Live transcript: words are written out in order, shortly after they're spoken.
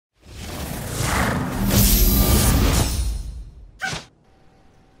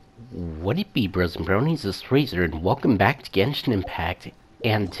What it be, bros and bronies? This is Razor, and welcome back to Genshin Impact.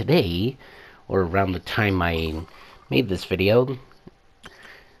 And today, or around the time I made this video,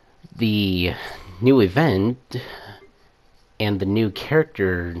 the new event and the new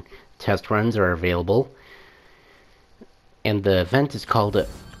character test runs are available. And the event is called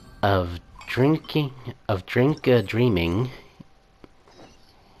Drink Dreaming.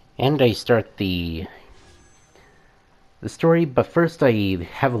 And I start the story, but first I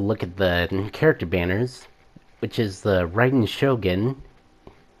have a look at the character banners, which is the Raiden Shogun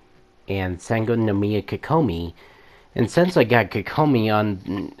and Sango no Miya Kokomi. And since I got Kokomi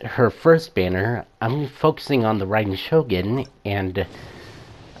on her first banner, I'm focusing on the Raiden Shogun, and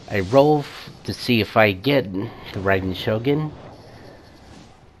I roll to see if I get the Raiden Shogun.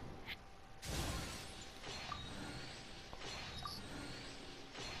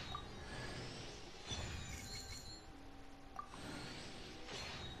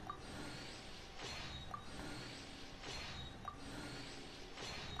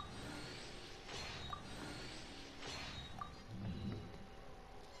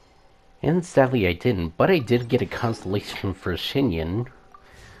 And sadly I didn't, but I did get a constellation for Shinyan,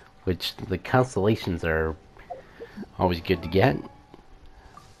 which the constellations are always good to get.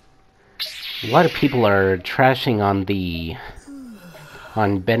 A lot of people are trashing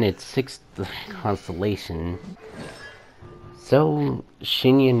on Bennett's 6th constellation. So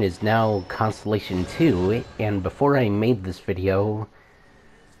Shinyan is now constellation 2, and before I made this video,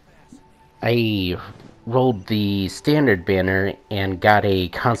 I rolled the standard banner and got a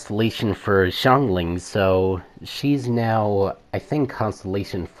constellation for Xiangling, so she's now, I think,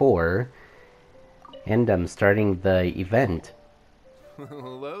 constellation 4, and I'm starting the event.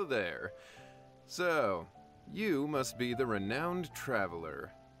 Hello there. So, you must be the renowned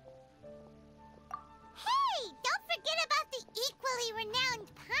traveler. Hey, don't forget about the equally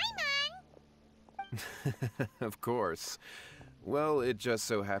renowned Paimon! Of course. Well, it just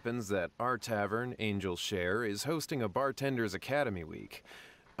so happens that our tavern, Angel Share, is hosting a Bartender's Academy week.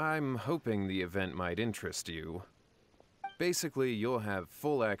 I'm hoping the event might interest you. Basically, you'll have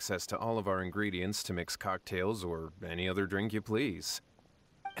full access to all of our ingredients to mix cocktails or any other drink you please.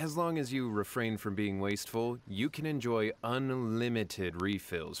 As long as you refrain from being wasteful, you can enjoy unlimited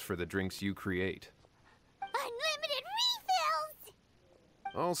refills for the drinks you create. Unlimited refills!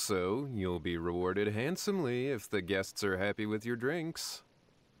 Also, you'll be rewarded handsomely if the guests are happy with your drinks.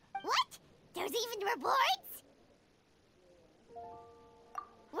 What? There's even rewards?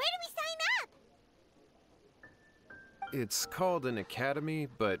 Where do we sign up? It's called an academy,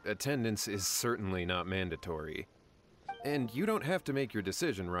 but attendance is certainly not mandatory. And you don't have to make your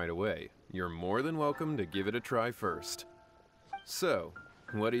decision right away. You're more than welcome to give it a try first. So,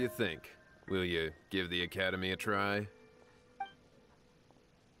 what do you think? Will you give the academy a try?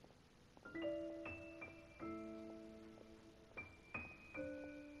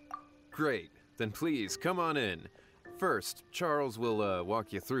 Great. Then please, come on in. First, Charles will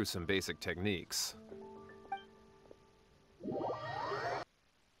walk you through some basic techniques.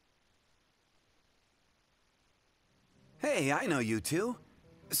 Hey, I know you two.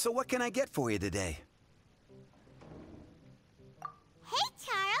 So what can I get for you today? Hey,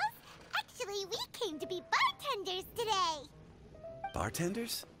 Charles! Actually, we came to be bartenders today!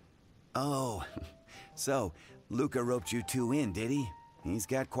 Bartenders? Oh, so Luca roped you two in, did he? He's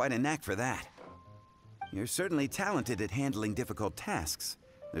got quite a knack for that. You're certainly talented at handling difficult tasks.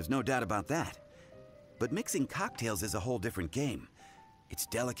 There's no doubt about that. But mixing cocktails is a whole different game. It's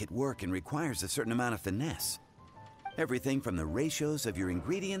delicate work and requires a certain amount of finesse. Everything from the ratios of your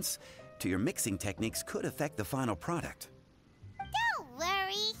ingredients to your mixing techniques could affect the final product. Don't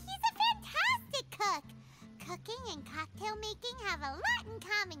worry, he's a fantastic cook! Cooking and cocktail making have a lot in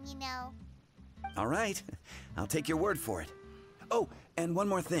common, you know. All right, I'll take your word for it. Oh, and one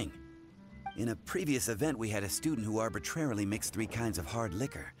more thing. In a previous event, we had a student who arbitrarily mixed 3 kinds of hard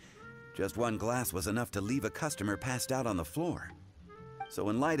liquor. Just one glass was enough to leave a customer passed out on the floor. So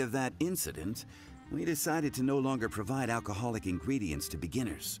in light of that incident, we decided to no longer provide alcoholic ingredients to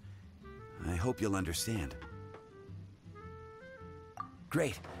beginners. I hope you'll understand.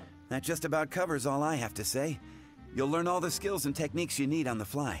 Great. That just about covers all I have to say. You'll learn all the skills and techniques you need on the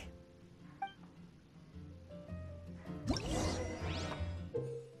fly.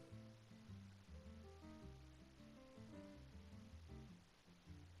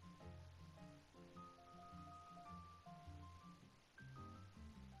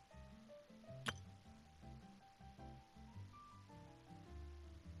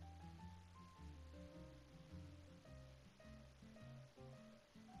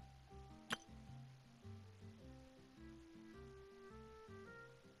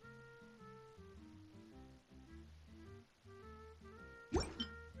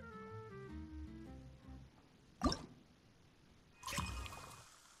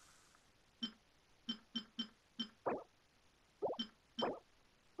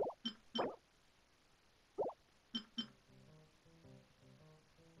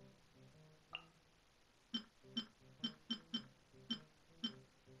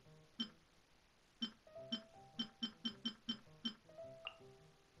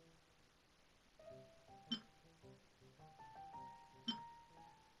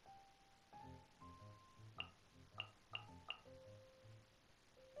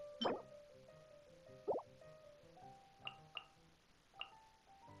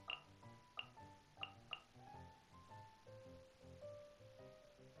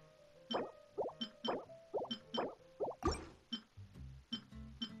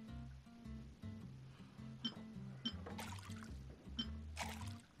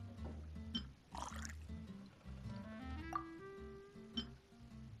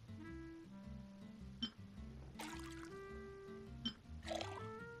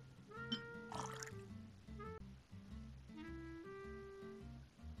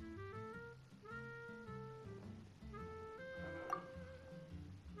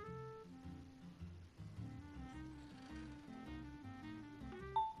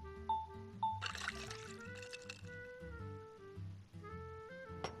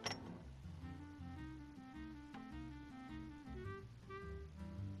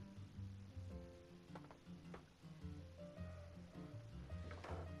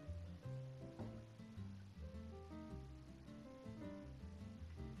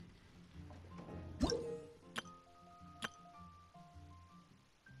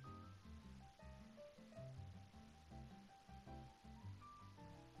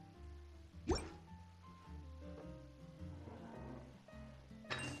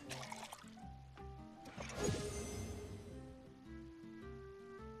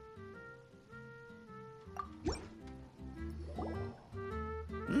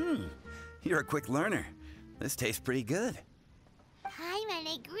 You're a quick learner. This tastes pretty good.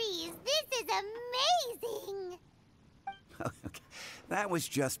 Paimon agrees. This is amazing. Okay. That was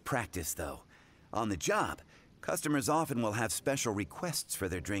just practice, though. On the job, customers often will have special requests for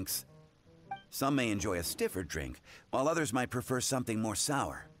their drinks. Some may enjoy a stiffer drink, while others might prefer something more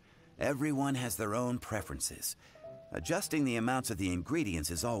sour. Everyone has their own preferences. Adjusting the amounts of the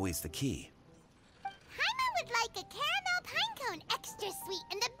ingredients is always the key. Paimon would like a caramel pine cone extra sweet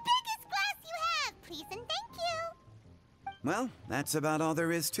in the biggest glass you have, please and thank you. Well, that's about all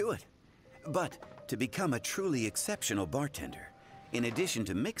there is to it. But to become a truly exceptional bartender, in addition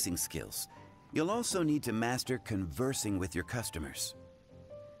to mixing skills, you'll also need to master conversing with your customers.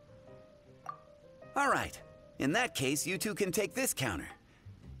 All right. In that case, you two can take this counter.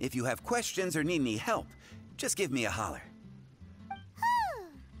 If you have questions or need any help, just give me a holler.